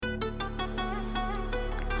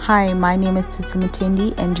Hi, my name is Tsitsi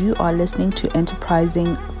Mutendi, and you are listening to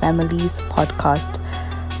Enterprising Families podcast.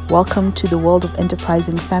 Welcome to the world of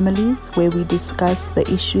enterprising families, where we discuss the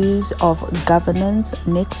issues of governance,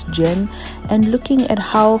 next gen, and looking at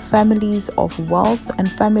how families of wealth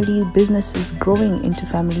and family businesses growing into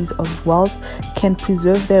families of wealth can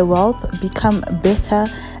preserve their wealth, become better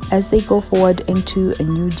as they go forward into a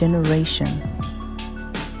new generation.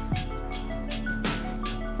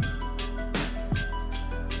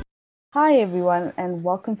 Hi, everyone, and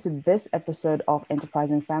welcome to this episode of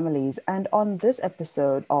Enterprising Families. And on this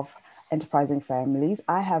episode of Enterprising Families,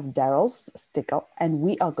 I have Daryl Stickle, and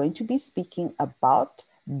we are going to be speaking about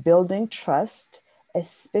building trust,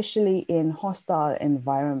 especially in hostile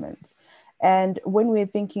environments. And when we're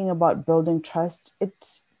thinking about building trust,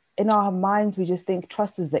 it's in our minds, we just think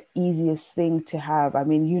trust is the easiest thing to have. I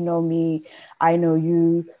mean, you know me, I know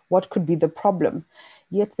you. What could be the problem?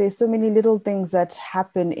 Yet there's so many little things that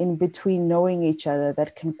happen in between knowing each other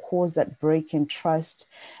that can cause that break in trust.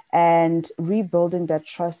 And rebuilding that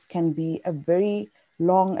trust can be a very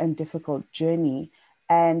long and difficult journey.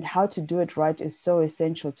 And how to do it right is so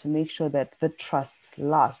essential to make sure that the trust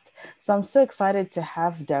lasts. So I'm so excited to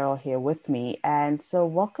have Daryl here with me. And so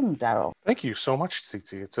welcome, Daryl. Thank you so much,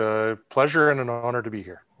 Tsitsi. It's a pleasure and an honor to be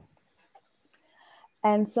here.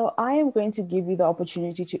 And so I am going to give you the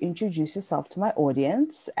opportunity to introduce yourself to my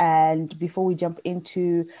audience. And before we jump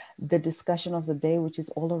into the discussion of the day, which is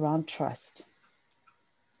all around trust.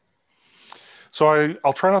 So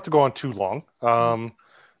I'll try not to go on too long.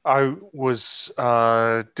 I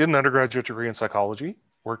did an undergraduate degree in psychology,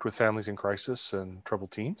 worked with families in crisis and troubled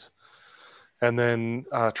teens, and then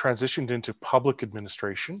transitioned into public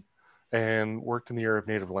administration and worked in the area of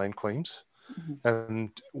native land claims.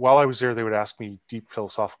 And while I was there, they would ask me deep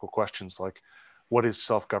philosophical questions like, what is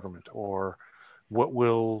self-government? Or what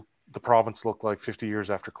will the province look like 50 years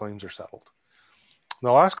after claims are settled? And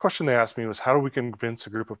the last question they asked me was, how do we convince a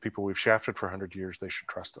group of people we've shafted for 100 years they should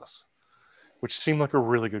trust us? Which seemed like a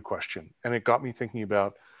really good question. And it got me thinking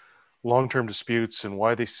about long-term disputes and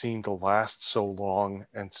why they seem to last so long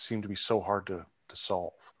and seem to be so hard to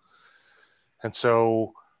solve. And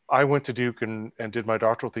so I went to Duke and did my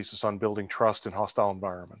doctoral thesis on building trust in hostile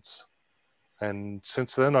environments. And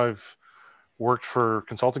since then, I've worked for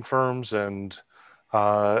consulting firms, and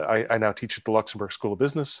I now teach at the Luxembourg School of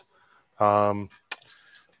Business. And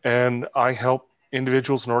I help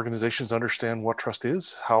individuals and organizations understand what trust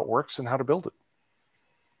is, how it works, and how to build it.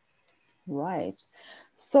 Right.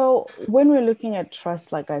 So when we're looking at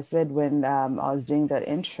trust, like I said, when I was doing that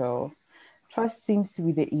intro, trust seems to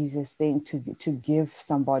be the easiest thing to give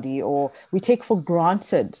somebody, or we take for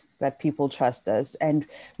granted that people trust us, and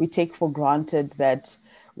we take for granted that,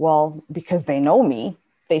 well, because they know me,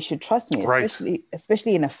 they should trust me, Right.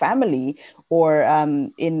 especially in a family or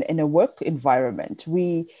in a work environment.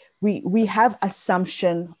 We have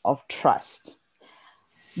assumption of trust.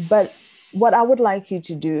 But what I would like you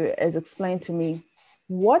to do is explain to me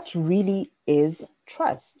what really is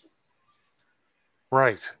trust.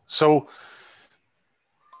 Right. So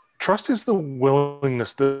trust is the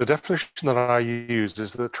willingness, the definition that I used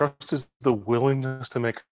is that trust is the willingness to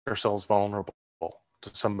make ourselves vulnerable to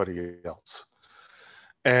somebody else.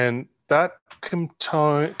 And that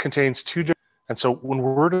contains two different. And so when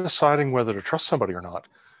we're deciding whether to trust somebody or not,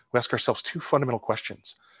 we ask ourselves two fundamental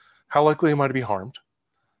questions. How likely am I to be harmed?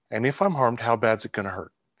 And if I'm harmed, how bad is it going to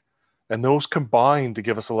hurt? And those combine to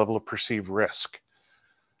give us a level of perceived risk.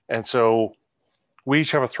 And so we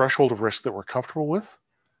each have a threshold of risk that we're comfortable with.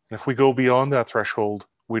 And if we go beyond that threshold,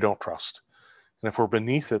 we don't trust. And if we're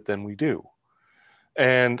beneath it, then we do.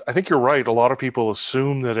 And I think you're right. A lot of people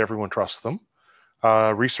assume that everyone trusts them.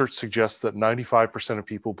 Research suggests that 95% of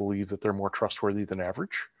people believe that they're more trustworthy than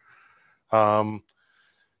average.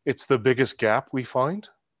 It's the biggest gap we find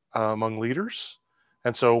among leaders.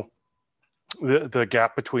 And so the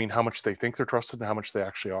gap between how much they think they're trusted and how much they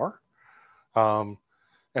actually are.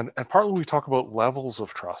 And partly we talk about levels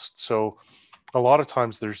of trust. So a lot of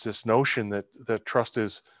times there's this notion that trust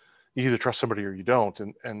is you either trust somebody or you don't.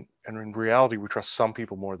 And in reality, we trust some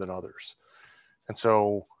people more than others. And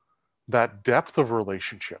so that depth of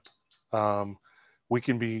relationship, we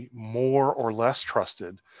can be more or less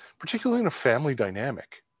trusted, particularly in a family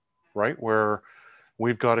dynamic, right? Where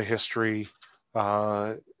we've got a history.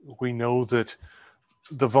 We know that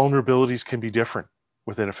the vulnerabilities can be different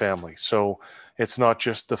within a family. So it's not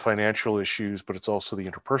just the financial issues, but it's also the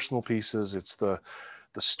interpersonal pieces. It's the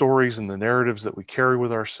stories and the narratives that we carry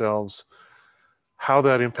with ourselves, how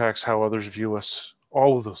that impacts how others view us.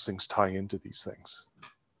 All of those things tie into these things.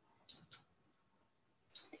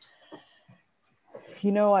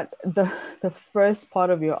 You know what? The first part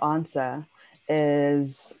of your answer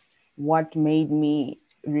is what made me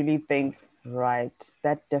really think, right,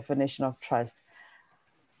 that definition of trust.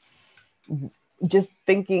 Just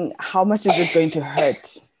thinking, how much is it going to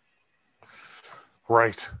hurt?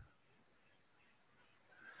 Right.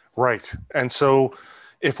 Right. And so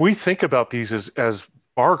if we think about these as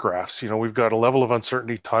bar graphs, we've got a level of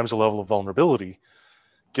uncertainty times a level of vulnerability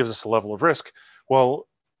gives us a level of risk. Well,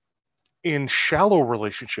 in shallow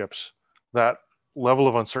relationships, that level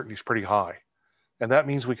of uncertainty is pretty high. And that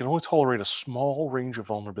means we can only tolerate a small range of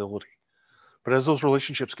vulnerability. But as those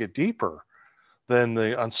relationships get deeper, then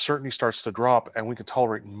the uncertainty starts to drop and we can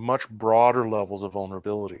tolerate much broader levels of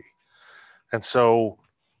vulnerability. And so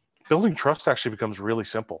building trust actually becomes really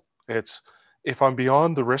simple. It's if I'm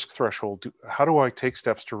beyond the risk threshold, how do I take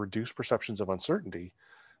steps to reduce perceptions of uncertainty?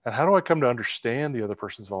 And how do I come to understand the other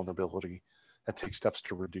person's vulnerability and take steps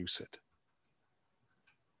to reduce it?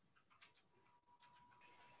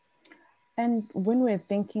 And when we're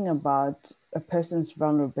thinking about a person's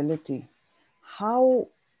vulnerability, how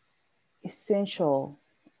essential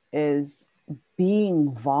is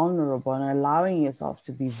being vulnerable and allowing yourself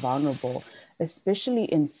to be vulnerable, especially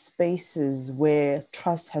in spaces where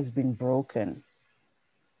trust has been broken?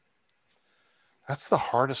 That's the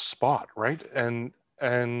hardest spot, right? And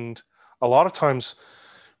a lot of times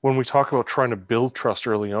when we talk about trying to build trust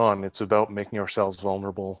early on, it's about making ourselves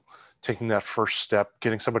vulnerable, taking that first step,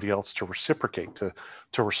 getting somebody else to reciprocate,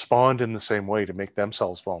 to respond in the same way, to make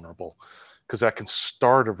themselves vulnerable, because that can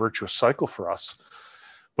start a virtuous cycle for us.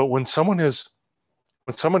 But when someone has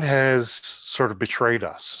sort of betrayed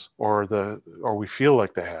us, or we feel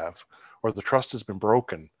like they have, or the trust has been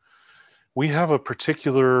broken, we have a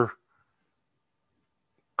particular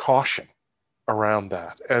caution around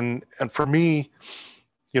that. And for me,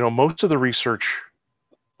 most of the research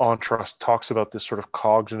on trust talks about this sort of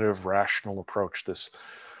cognitive rational approach, this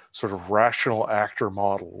sort of rational actor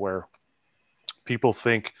model where people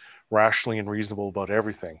think rationally and reasonable about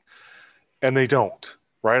everything, and they don't,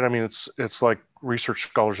 right? I mean, it's like research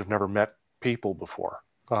scholars have never met people before.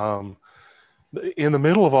 Um, in the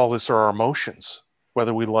middle of all this are our emotions.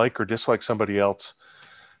 Whether we like or dislike somebody else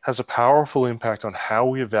has a powerful impact on how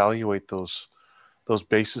we evaluate those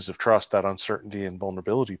bases of trust, that uncertainty and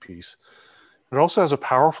vulnerability piece. It also has a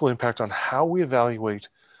powerful impact on how we evaluate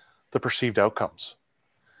the perceived outcomes.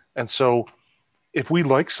 And so if we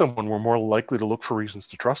like someone, we're more likely to look for reasons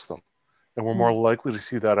to trust them, and we're more likely to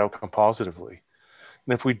see that outcome positively.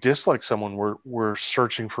 And if we dislike someone, we're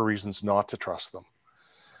searching for reasons not to trust them.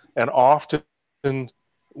 And often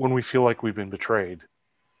when we feel like we've been betrayed,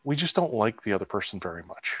 we just don't like the other person very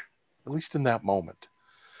much, at least in that moment.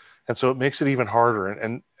 And so it makes it even harder.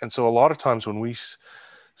 And so a lot of times when we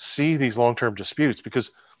see these long-term disputes, because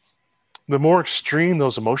the more extreme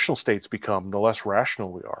those emotional states become, the less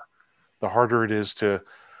rational we are, the harder it is to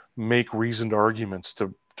make reasoned arguments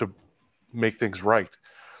to make things right.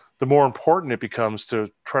 The more important it becomes to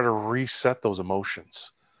try to reset those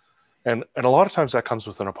emotions. And a lot of times that comes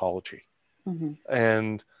with an apology. Mm-hmm.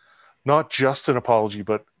 And not just an apology,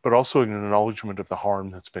 but also an acknowledgement of the harm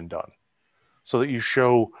that's been done. So that you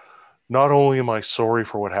show, not only am I sorry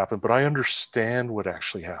for what happened, but I understand what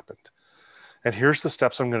actually happened. And here's the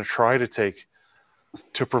steps I'm going to try to take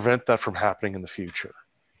to prevent that from happening in the future.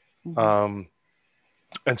 Mm-hmm.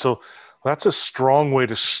 And so that's a strong way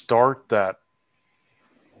to start that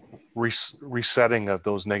resetting of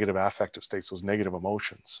those negative affective states, those negative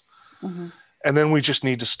emotions. Mm-hmm. And then we just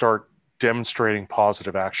need to start demonstrating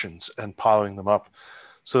positive actions and piling them up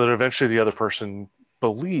so that eventually the other person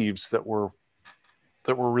believes that we're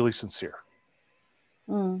really sincere.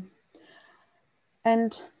 Mm.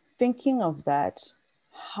 And thinking of that,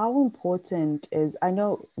 how important is, I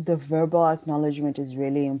know the verbal acknowledgement is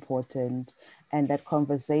really important, and that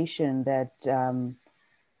conversation that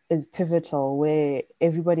is pivotal, where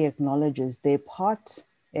everybody acknowledges their part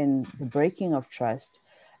in the breaking of trust,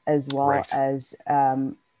 as well Right. as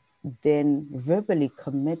then verbally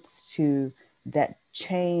commits to that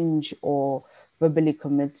change, or verbally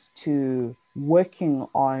commits to working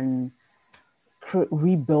on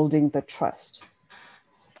rebuilding the trust.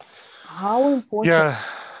 How important Yeah.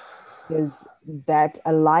 is that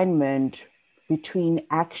alignment between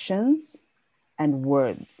actions and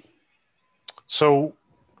words? So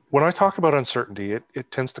when I talk about uncertainty,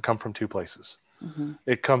 it tends to come from two places. Mm-hmm.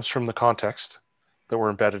 It comes from the context that we're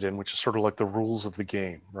embedded in, which is sort of like the rules of the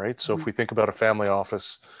game, right? So Mm-hmm. if we think about a family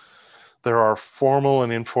office, there are formal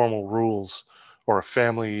and informal rules, or a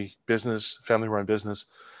family run business.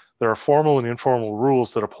 There are formal and informal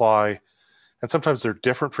rules that apply. And sometimes they're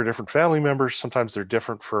different for different family members. Sometimes they're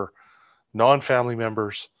different for non-family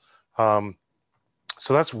members. So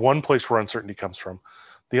that's one place where uncertainty comes from.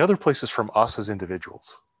 The other place is from us as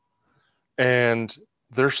individuals. And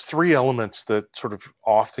there's three elements that sort of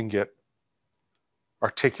often get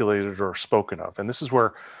articulated or spoken of. And this is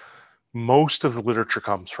where most of the literature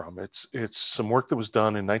comes from. It's some work that was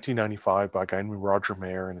done in 1995 by a guy named Roger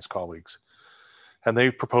Mayer and his colleagues. And they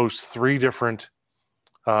proposed three different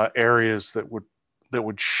areas that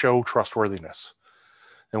would show trustworthiness.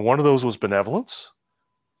 And one of those was benevolence,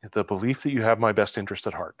 the belief that you have my best interest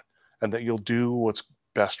at heart and that you'll do what's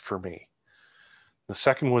best for me. The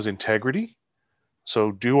second was integrity.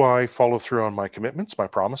 So do I follow through on my commitments, my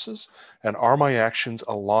promises, and are my actions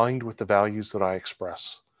aligned with the values that I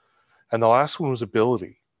express? And the last one was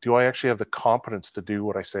ability. Do I actually have the competence to do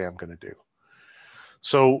what I say I'm going to do?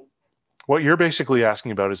 So what you're basically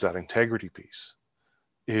asking about is that integrity piece.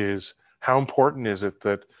 Is how important is it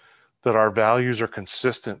that our values are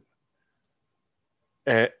consistent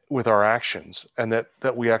with our actions, and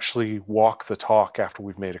that we actually walk the talk after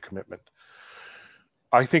we've made a commitment?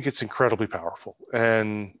 I think it's incredibly powerful.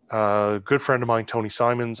 And a good friend of mine, Tony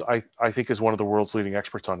Simons, I think is one of the world's leading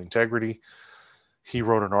experts on integrity. He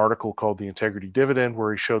wrote an article called The Integrity Dividend,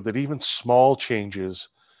 where he showed that even small changes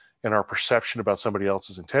in our perception about somebody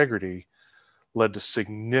else's integrity led to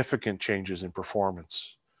significant changes in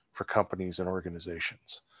performance for companies and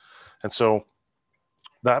organizations. And so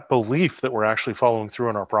that belief that we're actually following through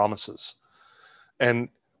on our promises and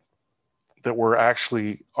that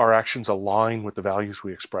our actions align with the values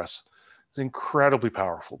we express is incredibly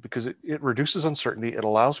powerful, because it reduces uncertainty. It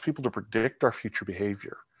allows people to predict our future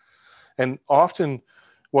behavior. And often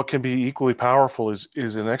what can be equally powerful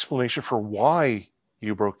is an explanation for why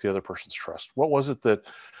you broke the other person's trust. What was it that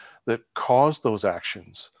caused those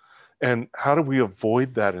actions? And how do we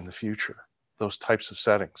avoid that in the future, those types of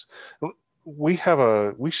settings? We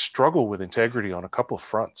struggle with integrity on a couple of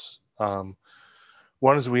fronts.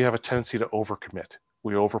 One is we have a tendency to overcommit.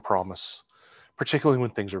 We overpromise, particularly when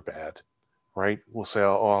things are bad, right? We'll say,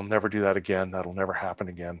 oh, I'll never do that again. That'll never happen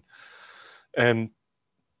again. And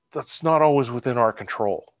that's not always within our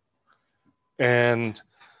control. And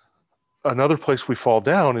another place we fall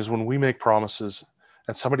down is when we make promises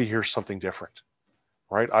and somebody hears something different,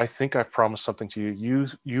 right? I think I've promised something to you.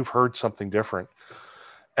 You've heard something different.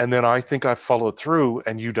 And then I think I've followed through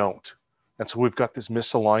and you don't. And so we've got this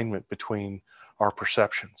misalignment between our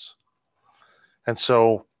perceptions. And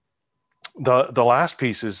so the last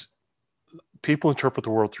piece is people interpret the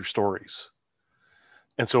world through stories.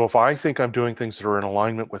 And so if I think I'm doing things that are in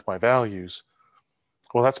alignment with my values,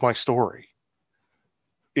 well, that's my story.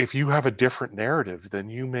 If you have a different narrative, then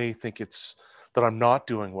you may think it's that I'm not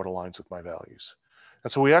doing what aligns with my values.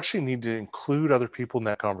 And so we actually need to include other people in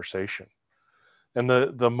that conversation. And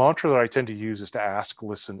the mantra that I tend to use is to ask,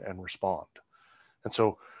 listen, and respond. And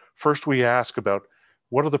so first we ask about,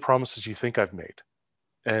 what are the promises you think I've made?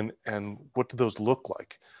 And what do those look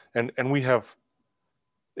like? And we have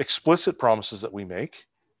explicit promises that we make.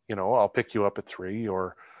 I'll pick you up at 3,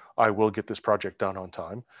 or I will get this project done on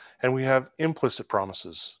time. And we have implicit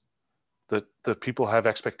promises that people have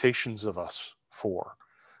expectations of us for.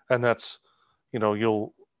 And that's,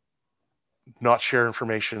 you'll not share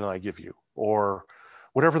information that I give you, or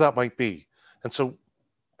whatever that might be. And so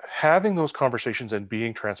having those conversations and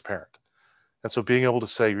being transparent. And so being able to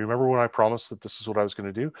say, remember when I promised that this is what I was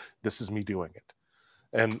going to do? This is me doing it.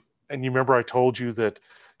 And you remember I told you that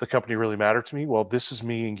the company really mattered to me? Well, this is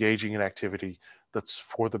me engaging in activity that's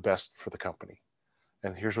for the best for the company.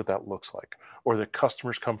 And here's what that looks like. Or the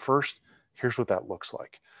customers come first. Here's what that looks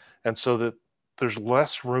like. And so that there's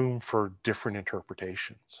less room for different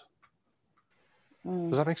interpretations.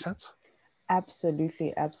 Does that make sense?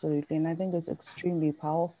 Absolutely, absolutely. And I think it's extremely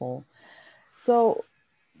powerful. So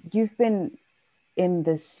you've been in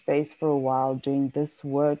this space for a while, doing this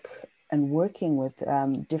work and working with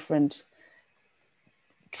different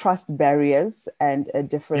trust barriers and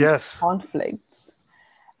different conflicts.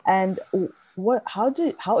 And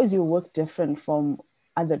how is your work different from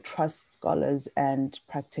other trust scholars and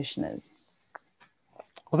practitioners?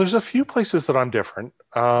 Well, there's a few places that I'm different.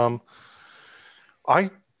 I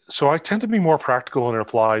tend to be more practical and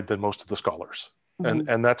applied than most of the scholars. Mm-hmm.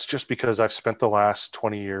 And that's just because I've spent the last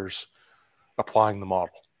 20 years applying the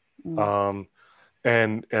model,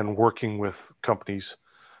 and working with companies.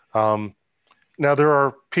 Now there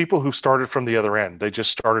are people who started from the other end. They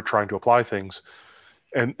just started trying to apply things,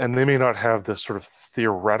 and they may not have this sort of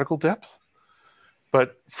theoretical depth.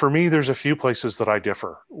 But for me, there's a few places that I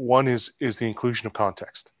differ. One is the inclusion of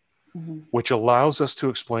context, which allows us to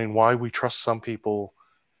explain why we trust some people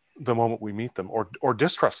the moment we meet them, or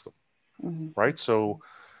distrust them, right? So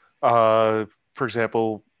For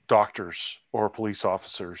example, doctors or police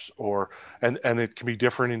officers, and it can be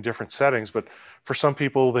different in different settings. But for some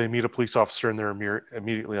people, they meet a police officer and they're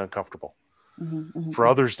immediately uncomfortable. For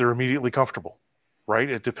others, they're immediately comfortable, right?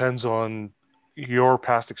 It depends on your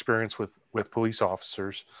past experience with police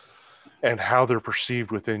officers and how they're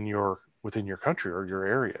perceived within your country or your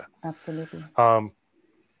area. Absolutely.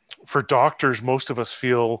 For doctors, most of us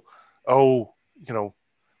feel, oh,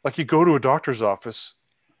 like you go to a doctor's office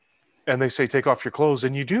and they say, take off your clothes,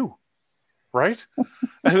 and you do, right?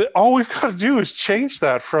 And all we've got to do is change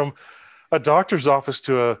that from a doctor's office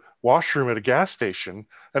to a washroom at a gas station,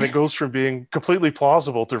 and it goes from being completely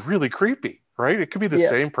plausible to really creepy, right? It could be the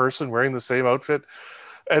same person wearing the same outfit.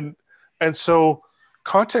 And so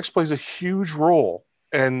context plays a huge role,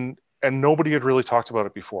 and nobody had really talked about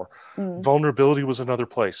it before. Vulnerability was another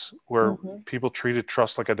place where people treated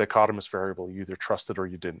trust like a dichotomous variable. You either trusted or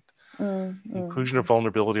you didn't. Inclusion of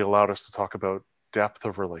vulnerability allowed us to talk about depth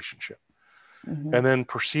of relationship. And then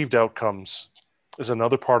perceived outcomes is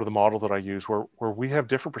another part of the model that I use, where we have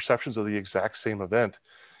different perceptions of the exact same event,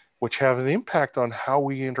 which have an impact on how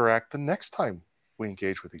we interact the next time we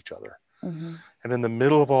engage with each other. And in the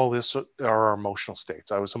middle of all this are our emotional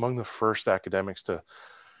states. I was among the first academics to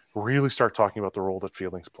really start talking about the role that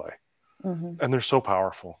feelings play. And they're so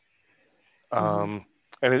powerful. And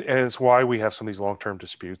it's why we have some of these long-term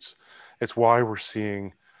disputes. It's why we're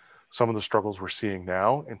seeing some of the struggles we're seeing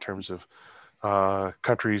now in terms of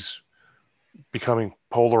countries becoming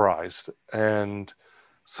polarized and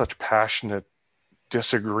such passionate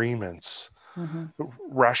disagreements.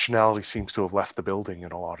 Rationality seems to have left the building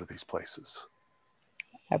in a lot of these places.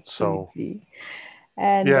 Absolutely.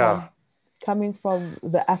 And coming from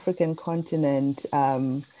the African continent,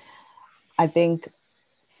 I think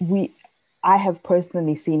I have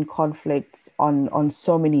personally seen conflicts on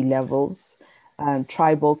so many levels,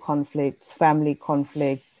 tribal conflicts, family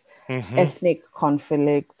conflicts, ethnic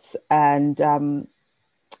conflicts, and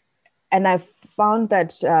I've found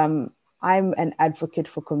that I'm an advocate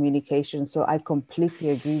for communication, so I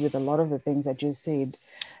completely agree with a lot of the things that you said,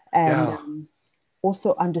 and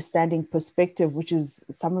also understanding perspective, which is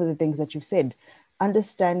some of the things that you've said,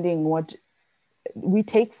 understanding what we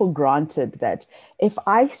take for granted, that if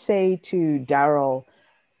I say to Daryl,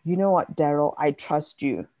 you know what, Daryl, I trust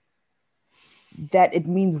you, that it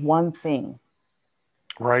means one thing.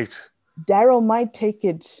 Right. Daryl might take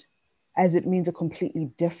it as it means a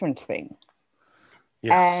completely different thing.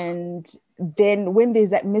 Yes. And then when there's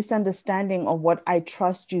that misunderstanding of what I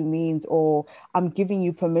trust you means, or I'm giving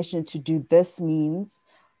you permission to do this means,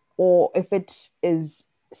 or if it is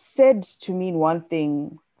said to mean one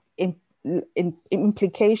thing in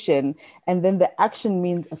implication, and then the action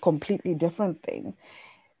means a completely different thing.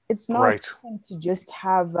 It's not to just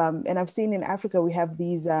have, and I've seen in Africa, we have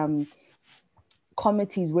these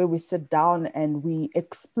committees where we sit down and we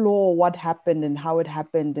explore what happened and how it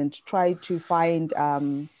happened, and try to find,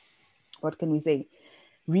 what can we say,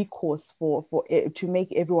 recourse for it, to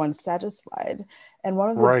make everyone satisfied. And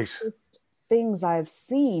one of the biggest things I've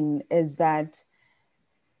seen is that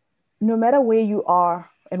no matter where you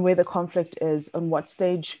are and where the conflict is, on what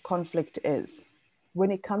stage conflict is,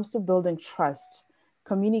 when it comes to building trust,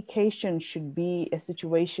 communication should be a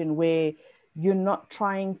situation where you're not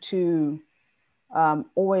trying to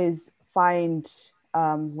always find,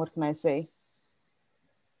 what can I say,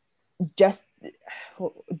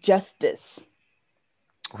 justice.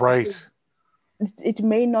 Right. It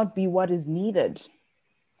may not be what is needed.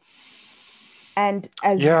 And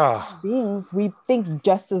as beings, we think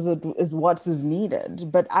justice is what is needed.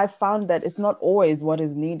 But I found that it's not always what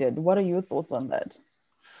is needed. What are your thoughts on that?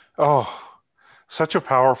 Oh, such a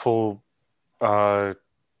powerful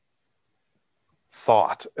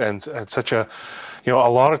thought, and such a, a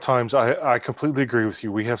lot of times I completely agree with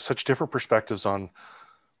you. We have such different perspectives on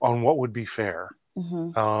what would be fair.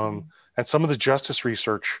 And some of the justice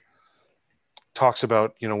research talks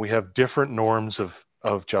about, we have different norms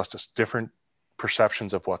of justice, different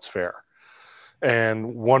perceptions of what's fair.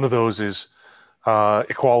 And one of those is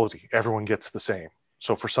equality. Everyone gets the same.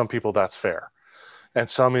 So for some people that's fair. And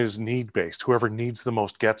some is need-based. Whoever needs the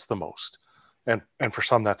most gets the most. And for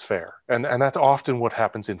some that's fair. And that's often what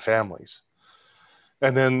happens in families.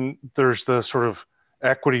 And then there's the sort of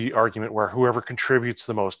equity argument where whoever contributes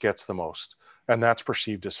the most gets the most. And that's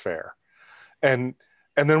perceived as fair. And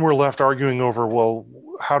then we're left arguing over, well,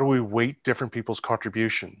 how do we weight different people's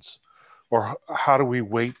contributions? Or how do we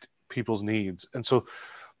weight people's needs? And so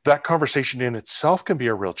that conversation in itself can be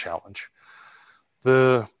a real challenge.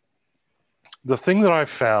 The thing that I've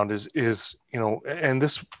found is, and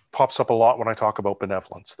this pops up a lot when I talk about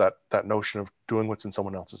benevolence, that notion of doing what's in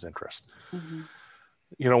someone else's interest. Mm-hmm.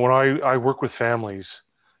 When I work with families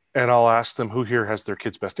and I'll ask them who here has their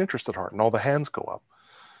kid's best interest at heart, and all the hands go up,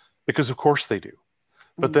 because of course they do.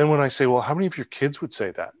 But then when I say, well, how many of your kids would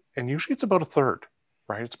say that? And usually it's about a third,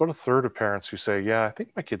 right? It's about a third of parents who say, yeah, I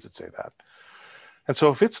think my kids would say that. And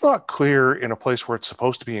so if it's not clear in a place where it's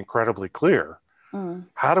supposed to be incredibly clear,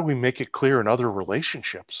 how do we make it clear in other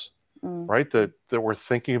relationships, right? That we're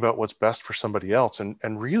thinking about what's best for somebody else.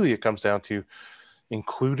 And really it comes down to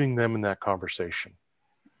including them in that conversation.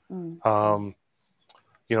 And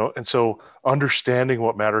so understanding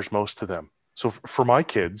what matters most to them. So for my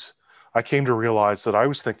kids, I came to realize that I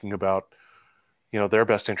was thinking about, their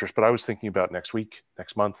best interest, but I was thinking about next week,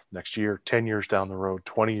 next month, next year, 10 years down the road,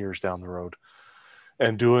 20 years down the road,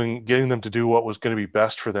 and getting them to do what was going to be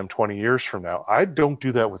best for them 20 years from now. I don't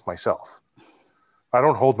do that with myself. I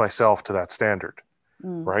don't hold myself to that standard,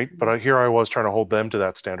 right? But here I was trying to hold them to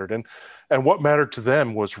that standard. And what mattered to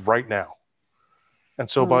them was right now. And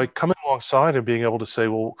so by coming alongside and being able to say,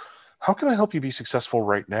 well, how can I help you be successful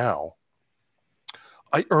right now?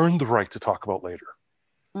 I earned the right to talk about later.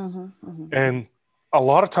 And a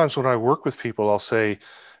lot of times when I work with people, I'll say,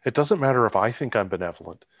 it doesn't matter if I think I'm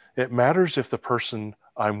benevolent. It matters if the person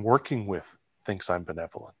I'm working with thinks I'm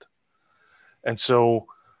benevolent. And so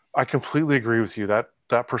I completely agree with you that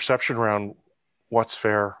perception around what's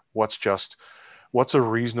fair, what's just, what's a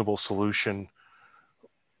reasonable solution.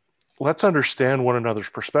 Let's understand one another's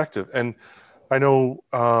perspective. And I know,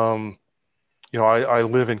 I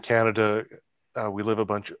live in Canada. We live a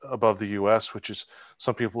bunch above the US, which is,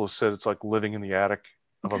 some people have said it's like living in the attic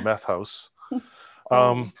of a meth house.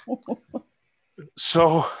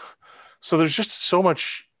 So there's just so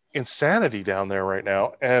much insanity down there right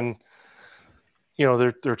now. And,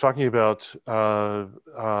 they're talking about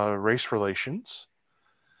race relations.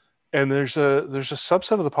 And there's a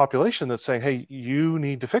subset of the population that's saying, hey, you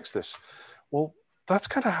need to fix this. Well, that's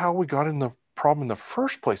kind of how we got in the problem in the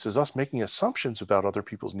first place, is us making assumptions about other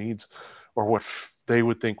people's needs or what they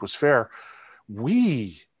would think was fair.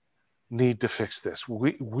 We need to fix this.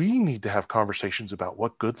 We need to have conversations about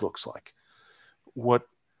what good looks like, what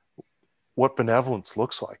benevolence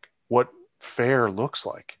looks like, what fair looks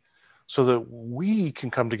like, so that we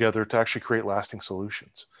can come together to actually create lasting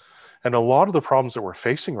solutions. And a lot of the problems that we're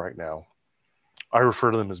facing right now, I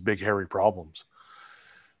refer to them as big, hairy problems.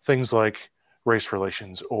 Things like race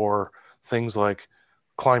relations, or things like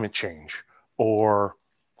climate change, or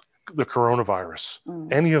the coronavirus,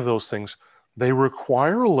 any of those things, they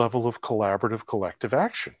require a level of collaborative, collective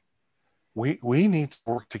action. We need to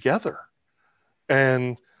work together.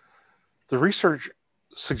 And the research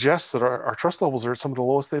suggests that our trust levels are at some of the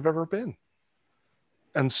lowest they've ever been.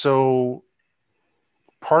 And so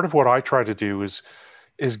part of what I try to do is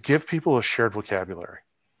give people a shared vocabulary,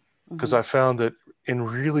 because I found that in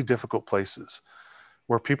really difficult places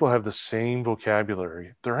where people have the same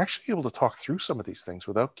vocabulary, they're actually able to talk through some of these things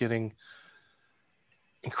without getting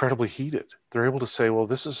incredibly heated. They're able to say, well,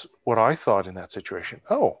 this is what I thought in that situation.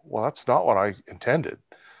 Oh, well, that's not what I intended.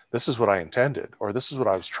 This is what I intended, or this is what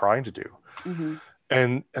I was trying to do.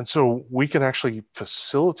 And so we can actually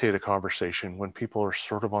facilitate a conversation when people are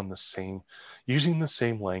sort of using the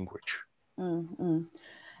same language.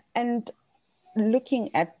 And looking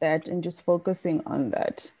at that and just focusing on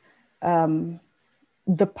that,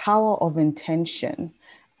 the power of intention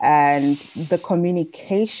and the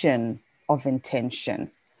communication of intention.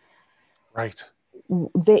 Right.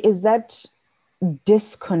 There is that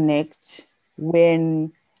disconnect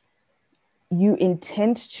when you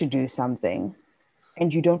intend to do something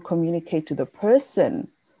and you don't communicate to the person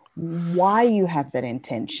why you have that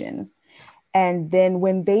intention. And then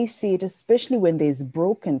when they see it, especially when there's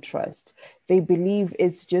broken trust, they believe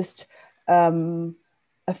it's just a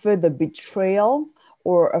further betrayal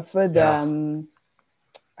or a further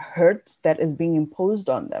hurt that is being imposed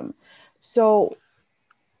on them. So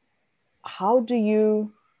how do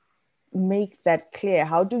you make that clear?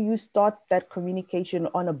 How do you start that communication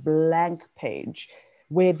on a blank page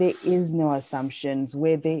where there is no assumptions,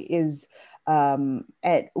 where there is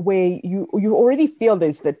where you already feel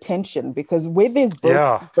there's the tension? Because where there's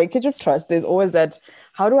breakage of trust, there's always that,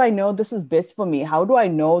 how do I know this is best for me? How do I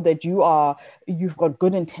know that you've got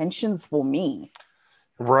good intentions for me?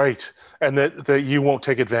 Right. And that you won't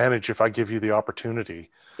take advantage if I give you the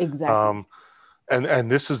opportunity. Exactly.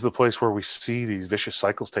 And this is the place where we see these vicious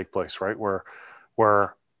cycles take place, right?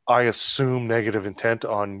 Where I assume negative intent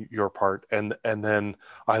on your part, and then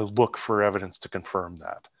I look for evidence to confirm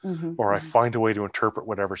that, or I find a way to interpret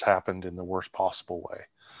whatever's happened in the worst possible way.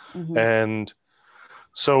 And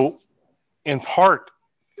so in part,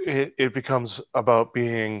 it becomes about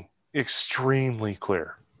being extremely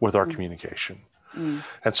clear with our communication.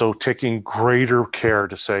 And so taking greater care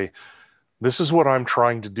to say, this is what I'm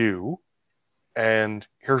trying to do, and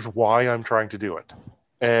here's why I'm trying to do it.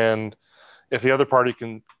 And if the other party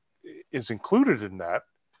is included in that,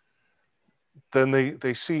 then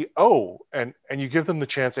they see, oh, and you give them the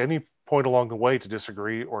chance any point along the way to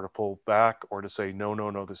disagree or to pull back or to say,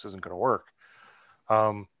 no, this isn't going to work.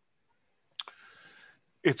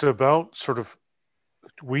 It's about sort of,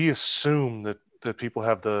 we assume that people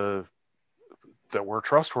have that we're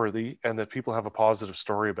trustworthy and that people have a positive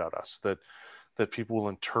story about us, that people will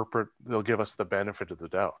interpret, they'll give us the benefit of the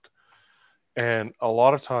doubt. And a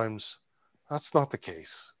lot of times that's not the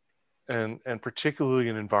case. And particularly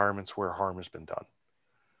in environments where harm has been done.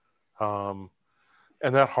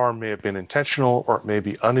 And that harm may have been intentional or it may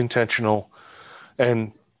be unintentional.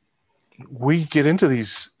 And we get into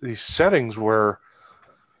these settings where,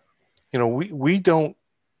 we don't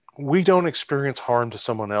experience harm to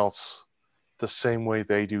someone else the same way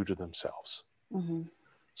they do to themselves. Mm-hmm.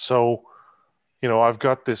 So, I've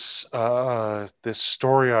got this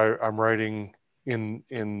story I'm writing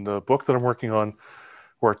in the book that I'm working on,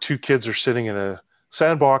 where two kids are sitting in a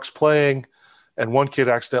sandbox playing, and one kid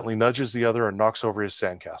accidentally nudges the other and knocks over his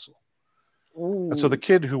sandcastle. Ooh. And so the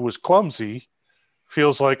kid who was clumsy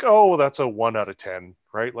feels like, oh, that's a 1 out of 10,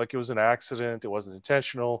 right? Like it was an accident. It wasn't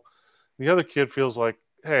intentional. The other kid feels like,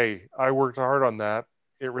 hey, I worked hard on that.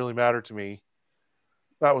 It really mattered to me.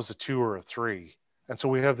 That was a 2 or a 3. And so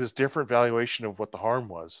we have this different valuation of what the harm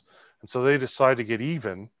was. And so they decide to get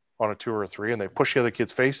even on a 2 or a 3, and they push the other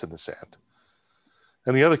kid's face in the sand.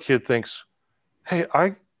 And the other kid thinks, hey,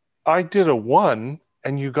 I did a 1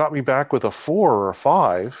 and you got me back with a 4 or a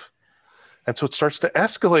 5. And so it starts to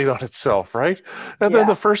escalate on itself, right? And then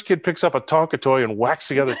the first kid picks up a Tonka toy and whacks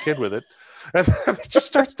the other kid with it. And it just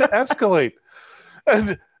starts to escalate.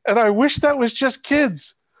 And I wish that was just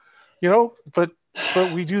kids, but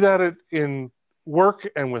we do that in work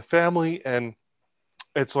and with family. And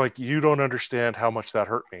it's like, you don't understand how much that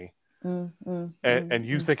hurt me. And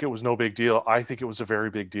you think it was no big deal. I think it was a very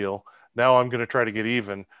big deal. Now I'm going to try to get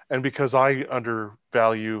even. And because I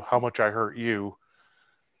undervalue how much I hurt you,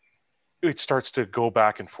 it starts to go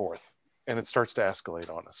back and forth and it starts to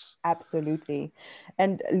escalate on us. Absolutely.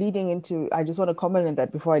 And leading into, I just want to comment on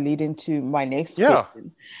that before I lead into my next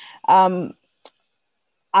question.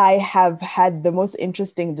 I have had the most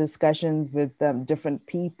interesting discussions with different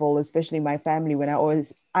people, especially my family, when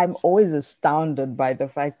I'm always astounded by the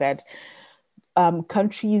fact that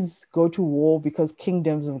countries go to war because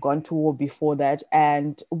kingdoms have gone to war before that.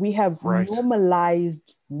 And we have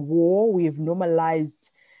normalized war. We've normalized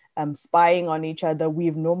spying on each other.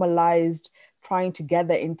 We've normalized trying to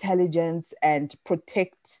gather intelligence and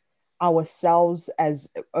protect ourselves as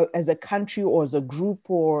a country or as a group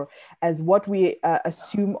or as what we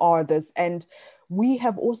assume are this. And we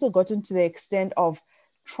have also gotten to the extent of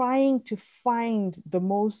trying to find the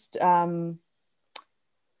most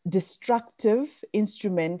destructive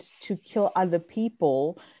instrument to kill other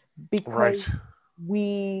people because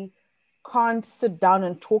we can't sit down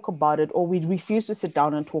and talk about it, or we refuse to sit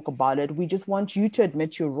down and talk about it. We just want you to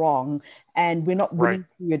admit you're wrong, and we're not willing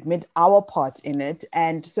to admit our part in it.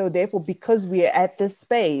 And so therefore, because we're at this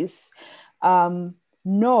space,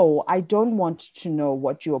 no, I don't want to know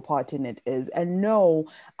what your part in it is. And no,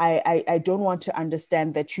 I don't want to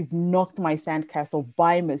understand that you've knocked my sandcastle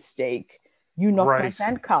by mistake. You knocked my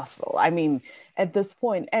sandcastle. I mean, at this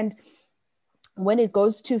point. And when it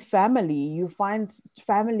goes to family, you find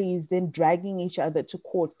families then dragging each other to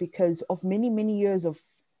court because of many, many years of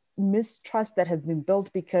mistrust that has been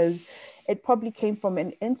built, because it probably came from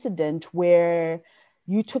an incident where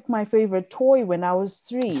you took my favorite toy when I was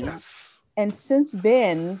 3. Yes. And since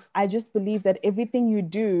then, I just believe that everything you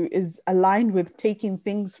do is aligned with taking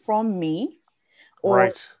things from me or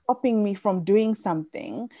stopping me from doing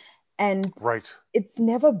something. And it's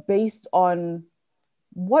never based on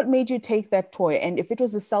what made you take that toy. And if it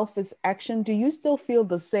was a selfish action, do you still feel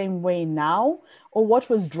the same way now? Or what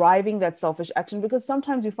was driving that selfish action? Because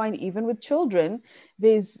sometimes you find even with children,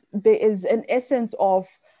 there is an essence of,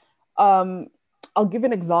 I'll give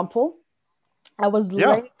an example. I was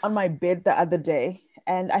laying on my bed the other day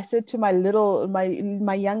and I said to my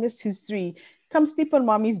youngest, who's 3, come sleep on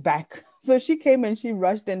mommy's back. So she came and she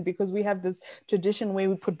rushed in because we have this tradition where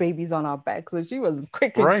we put babies on our back. So she was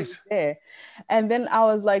quick and she was there. And then I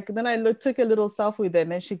was like, then I took a little selfie with her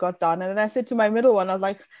and then she got down. And then I said to my middle one, I was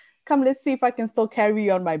like, come, let's see if I can still carry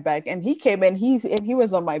you on my back. And he came and he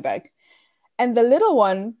was on my back. And the little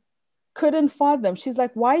one couldn't fathom. She's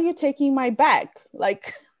like, why are you taking my bag?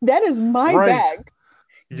 Like, that is my bag.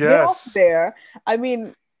 Get off Yes. there. I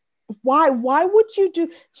mean, why would you do?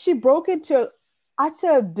 She broke into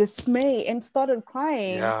utter dismay and started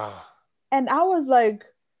crying. Yeah. And I was like,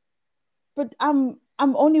 but I'm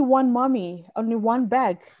only one mommy, only one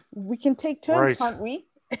bag. We can take turns, Right. can't we?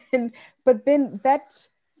 And but then that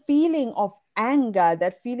feeling of anger,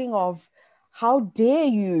 that feeling of how dare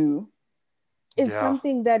you, is Yeah.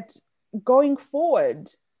 something that going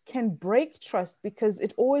forward can break trust, because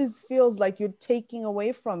it always feels like you're taking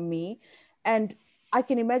away from me. And I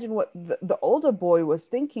can imagine what the older boy was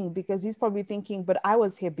thinking, because he's probably thinking, but I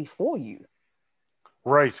was here before you.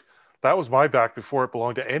 Right. That was my back before it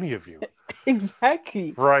belonged to any of you.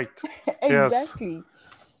 Exactly. Right. Yes. Exactly.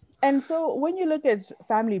 And so when you look at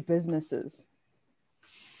family businesses,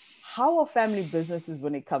 how are family businesses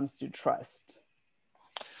when it comes to trust?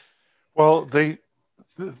 Well,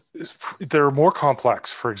 they're more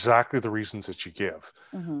complex for exactly the reasons that you give.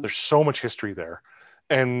 Mm-hmm. There's so much history there.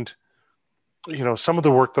 And some of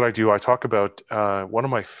the work that I do, I talk about one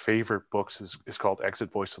of my favorite books is called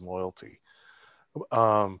Exit, Voice, and Loyalty,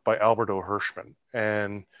 by Albert O. Hirschman.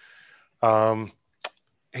 And um,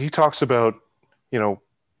 he talks about, you know,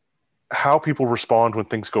 how people respond when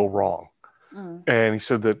things go wrong. Mm, And he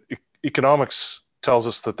said that economics tells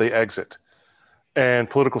us that they exit, and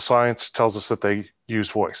political science tells us that they use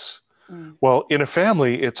voice. mm, Well, in a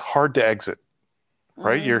family, it's hard to exit,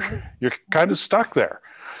 right? You're mm-hmm, you're kind of stuck there.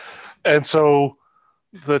 And so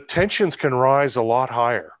the tensions can rise a lot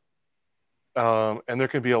higher. And there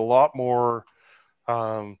can be a lot more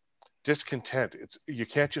um, discontent. You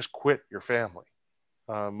can't just quit your family,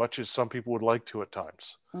 much as some people would like to at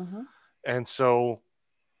times. mm-hmm, And so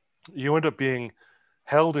you end up being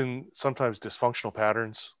held in sometimes dysfunctional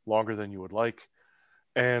patterns longer than you would like.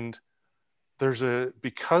 And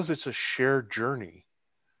because it's a shared journey,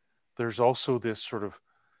 there's also this sort of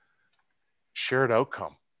shared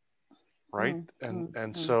outcome, right? mm, And mm,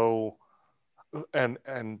 and mm, so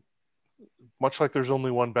and much like there's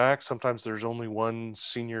only one back, sometimes there's only one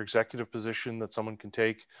senior executive position that someone can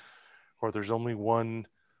take, or there's only one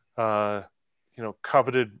uh,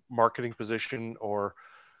 coveted marketing position, or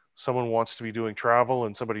someone wants to be doing travel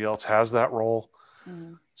and somebody else has that role.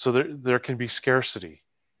 mm, So there can be scarcity.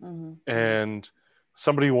 mm, mm, And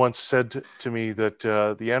somebody once said to me that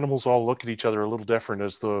the animals all look at each other a little different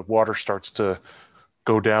as the water starts to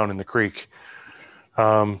go down in the creek.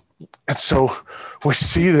 Um, and so we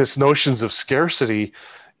see this notions of scarcity.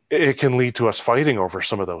 It can lead to us fighting over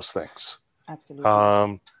some of those things. absolutely.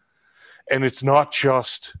 Um, and it's not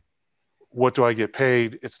just what do I get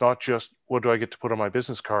paid? It's not just what do I get to put on my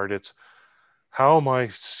business card? It's how am I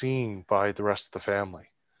seen by the rest of the family?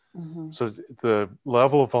 Mm-hmm, So the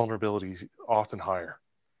level of vulnerability is often higher.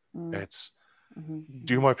 mm, It's mm-hmm,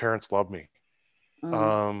 do my parents love me? mm,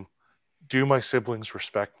 Um, do my siblings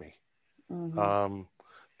respect me? mm-hmm, Um,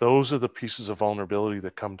 those are the pieces of vulnerability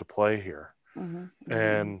that come to play here. mm-hmm, mm-hmm,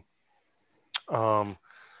 And um,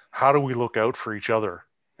 how do we look out for each other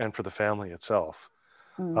and for the family itself?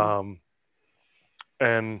 mm, Um,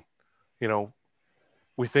 and, you know,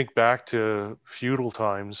 we think back to feudal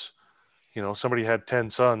times, somebody had 10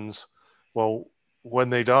 sons. Well, when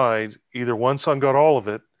they died, either one son got all of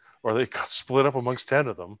it or they got split up amongst 10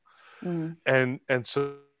 of them. mm, And so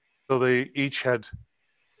they each had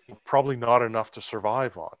probably not enough to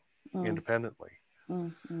survive on mm, independently.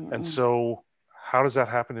 mm, mm, And mm, so how does that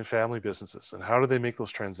happen in family businesses, and how do they make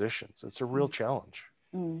those transitions? It's a real mm, challenge.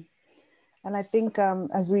 mm. And I think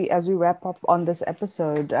as we wrap up on this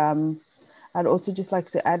episode, I'd also just like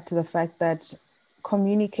to add to the fact that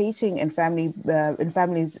communicating in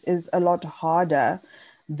families is a lot harder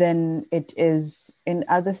than it is in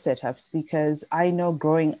other setups, because I know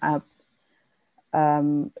growing up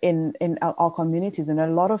in our communities, in a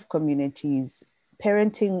lot of communities,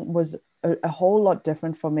 parenting was a whole lot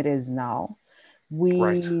different from it is now.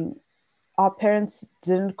 Right. We Our parents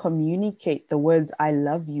didn't communicate the words "I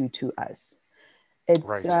love you" to us. It's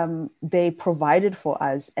Right. They provided for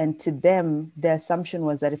us, and to them the assumption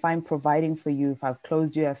was that if I'm providing for you, if I've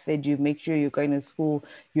clothed you, I've fed you, make sure you're going to school,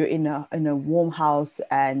 you're in a warm house,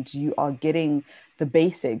 and you are getting the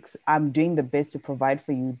basics, I'm doing the best to provide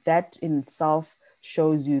for you. That in itself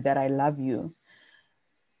shows you that I love you.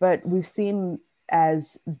 But we've seen,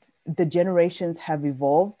 as the generations have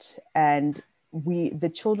evolved, and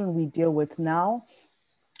the children we deal with now,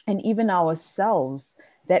 and even ourselves,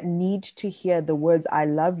 that need to hear the words "I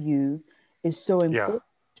love you" is so Yeah. important,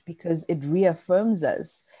 because it reaffirms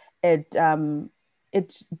us. It um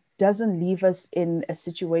it doesn't leave us in a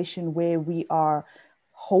situation where we are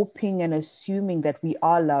hoping and assuming that we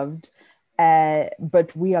are loved,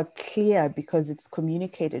 but we are clear because it's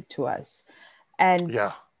communicated to us. And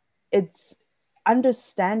Yeah. it's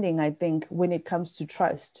understanding, I think, when it comes to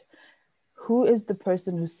trust, who is the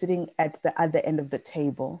person who's sitting at the other end of the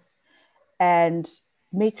table, and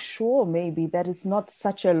make sure maybe that it's not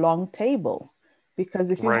such a long table. Because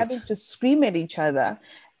if you're Right. having to scream at each other,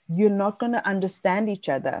 you're not going to understand each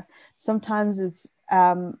other. Sometimes it's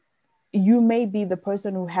you may be the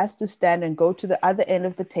person who has to stand and go to the other end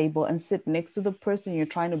of the table and sit next to the person you're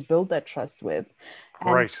trying to build that trust with,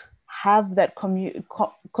 and Right. have that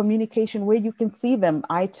communication where you can see them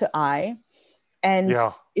eye to eye. And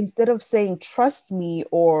Yeah. instead of saying, trust me,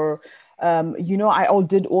 or, I all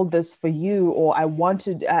did all this for you, or I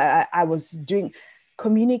wanted, I was doing,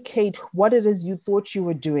 communicate what it is you thought you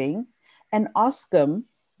were doing, and ask them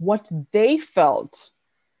what they felt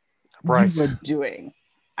you were Right. doing.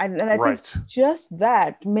 And I think Right. just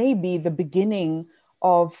that may be the beginning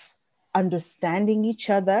of understanding each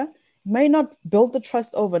other. May not build the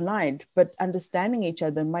trust overnight, but understanding each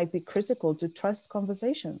other might be critical to trust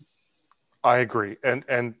conversations. I agree.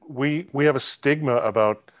 And we have a stigma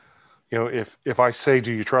about, if I say,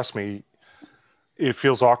 do you trust me? It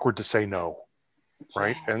feels awkward to say no.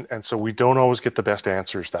 Right. And Yes. so we don't always get the best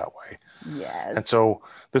answers that way. And Yes. so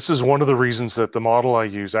this is one of the reasons that the model I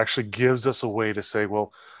use actually gives us a way to say,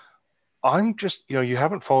 well, I'm just, you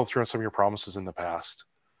haven't followed through on some of your promises in the past,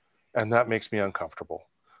 and that makes me uncomfortable.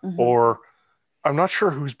 Mm-hmm. Or I'm not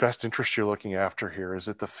sure whose best interest you're looking after here. Is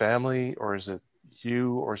it the family, or is it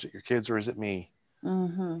you, or is it your kids, or is it me?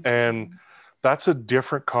 Mm-hmm. And that's a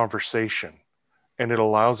different conversation, and it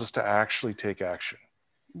allows us to actually take action.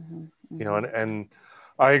 Mm-hmm. And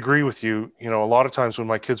I agree with you. A lot of times when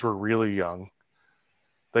my kids were really young,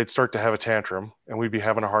 they'd start to have a tantrum, and we'd be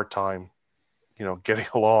having a hard time, getting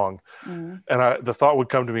along. Mm-hmm. And the thought would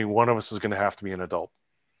come to me, one of us is going to have to be an adult,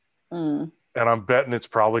 Mm. and I'm betting it's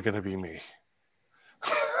probably going to be me.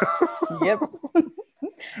 Yep. And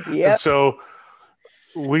Yep. so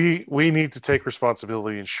we need to take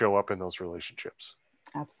responsibility and show up in those relationships,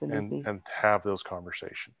 and Absolutely. and have those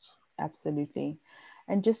conversations. Absolutely.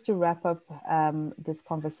 And just to wrap up this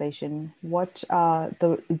conversation, what are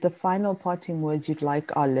the final parting words you'd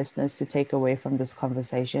like our listeners to take away from this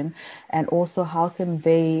conversation? And also, how can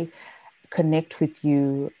they connect with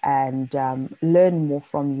you and learn more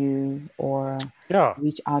from you, or Yeah.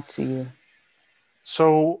 reach out to you?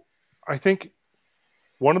 So I think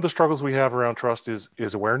one of the struggles we have around trust is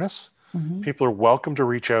awareness. Mm-hmm. People are welcome to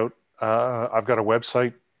reach out. I've got a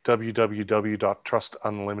website,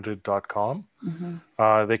 www.trustunlimited.com.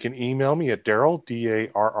 Mm-hmm. They can email me at Darryl,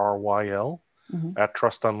 Darryl, Mm-hmm. at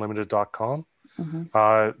trustunlimited.com.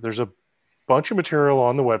 Mm-hmm. There's a bunch of material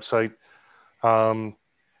on the website um,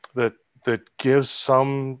 that gives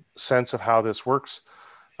some sense of how this works.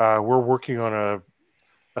 We're working on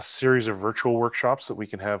a series of virtual workshops that we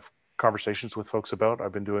can have conversations with folks about.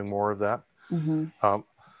 I've been doing more of that. Mm-hmm. Um,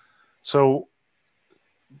 so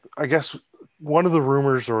I guess one of the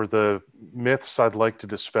rumors or the myths I'd like to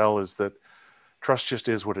dispel is that trust just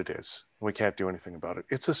is what it is. We can't do anything about it.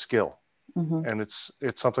 It's a skill, Mm-hmm. and it's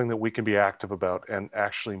something that we can be active about and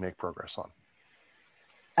actually make progress on.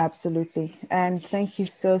 Absolutely. And thank you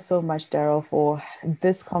so, so much, Darryl, for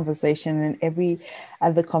this conversation and every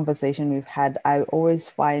other conversation we've had. I always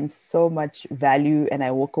find so much value, and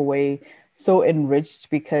I walk away so enriched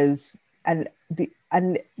and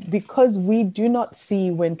because we do not see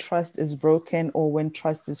when trust is broken or when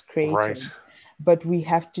trust is Right. created, but we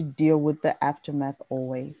have to deal with the aftermath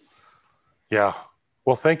always. Yeah.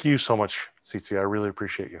 Well, thank you so much, CT. I really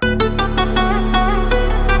appreciate you.